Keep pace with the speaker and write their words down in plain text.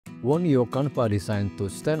Want your Canva design to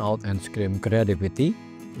stand out and scream creativity?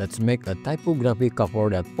 Let's make a typography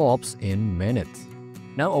cover that pops in minutes.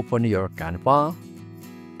 Now open your Canva,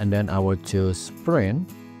 and then I will choose print.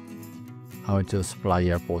 I will choose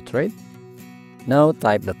flyer portrait. Now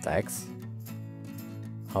type the text.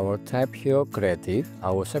 I will type here creative.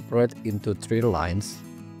 I will separate into 3 lines.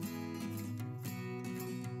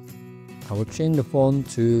 I will change the font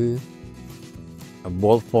to a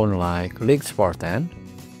bold font like League Spartan,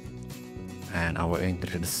 and I will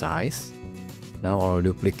increase the size. Now I will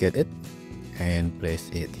duplicate it and place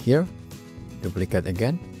it here. Duplicate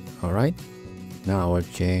again. Alright. Now I will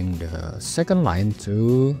change the second line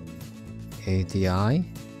to ATI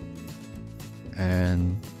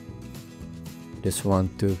and this one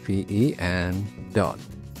to PE and dot.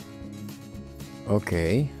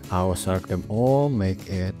 Okay, I will select them all, make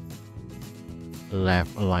it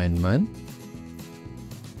left alignment,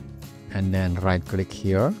 and then right click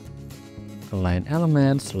here, align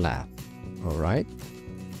elements left. Alright.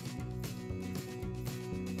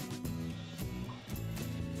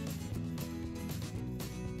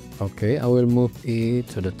 Okay, I will move it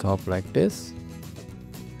to the top like this,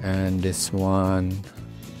 and this one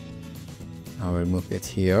I will move it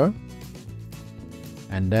here,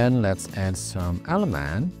 and then let's add some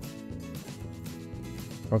element.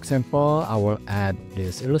 For example, I will add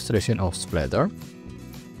this illustration of splatter.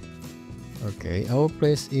 Okay, I will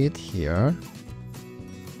place it here,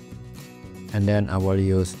 and then I will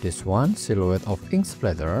use this one, silhouette of ink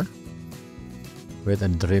splatter with a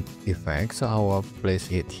drip effect, so I will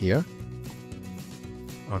place it here.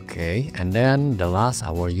 Okay, and then the last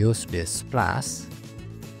I will use this splash,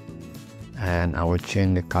 and I will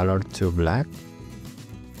change the color to black,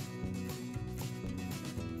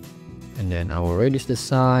 and then I will reduce the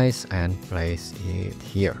size and place it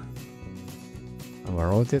here. I will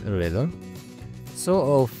rotate a little.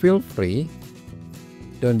 So feel free,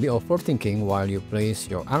 don't be overthinking while you place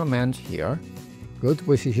your element here. Go to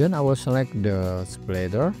position, I will select the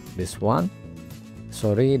splatter, this one.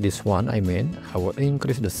 Sorry, this one I mean. I will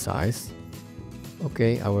increase the size.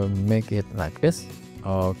 Okay, I will make it like this.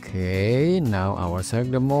 Okay, now I will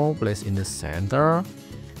select the mold, place in the center,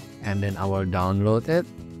 and then I will download it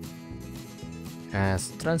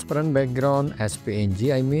as transparent background, as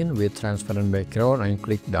PNG I mean, with transparent background, and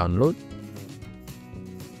click download.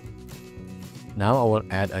 Now I will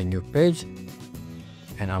add a new page,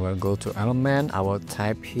 and I will go to element. I will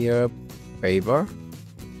type here paper,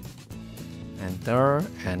 enter,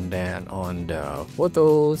 and then on the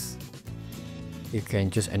photos you can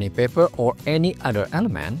choose any paper or any other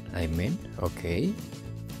element I mean. Okay,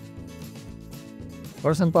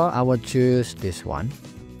 for example, I will choose this one.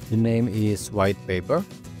 The name is white paper.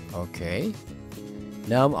 Okay,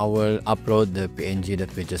 now I will upload the PNG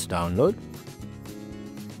that we just download.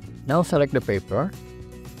 Now select the paper,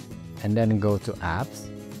 and then go to apps,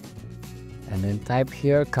 and then type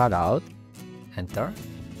here cutout, enter,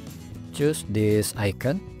 choose this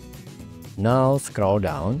icon. Now scroll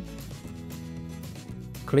down,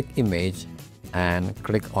 click image, and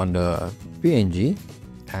click on the PNG,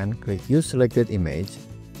 and click use selected image.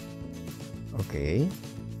 Okay,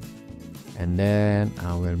 and then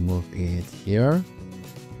I will move it here.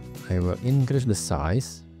 I will increase the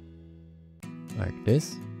size like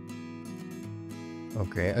this.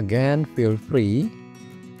 Okay, again, feel free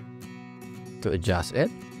to adjust it,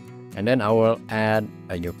 and then I will add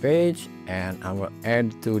a new page, and I will add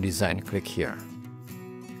to design. Click here.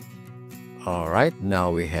 Alright, now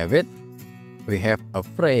we have it. We have a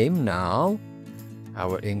frame now. I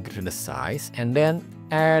will increase the size and then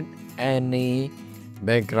add any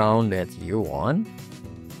background that you want.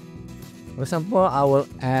 For example, I will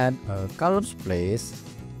add a color place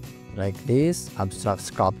like this, abstract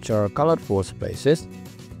sculpture, colorful places.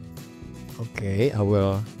 Okay, I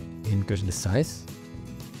will increase the size,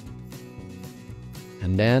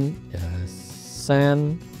 and then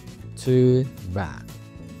send to back.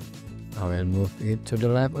 I will move it to the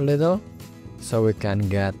left a little so we can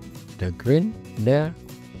get the green there.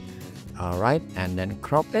 Alright, and then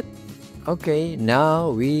crop it. Okay, now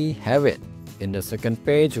we have it. In the second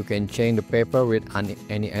page, you can change the paper with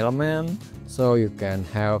any element, so you can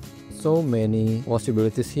have so many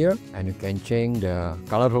possibilities here, and you can change the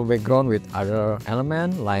colorful background with other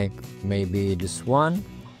element, like maybe this one,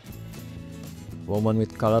 woman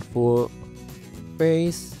with colorful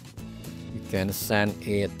face. You can send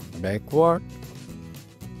it backward.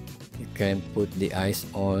 You can put the eyes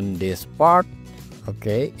on this part.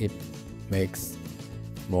 Okay, it makes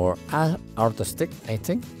more artistic, I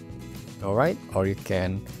think. Alright, or you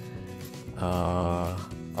can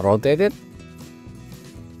rotate it.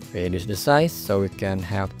 Reduce the size so we can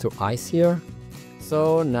have 2 eyes here.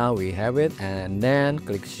 So now we have it, and then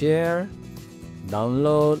click share,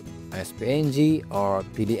 download as PNG or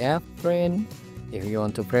PDF print if you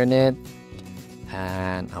want to print it,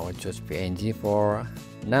 and I will choose PNG for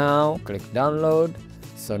now. Click download.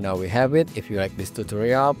 So now we have it. If you like this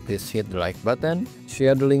tutorial, please hit the like button,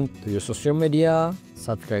 share the link to your social media,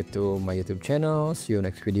 subscribe to my YouTube channel. See you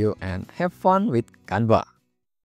next video and have fun with Canva.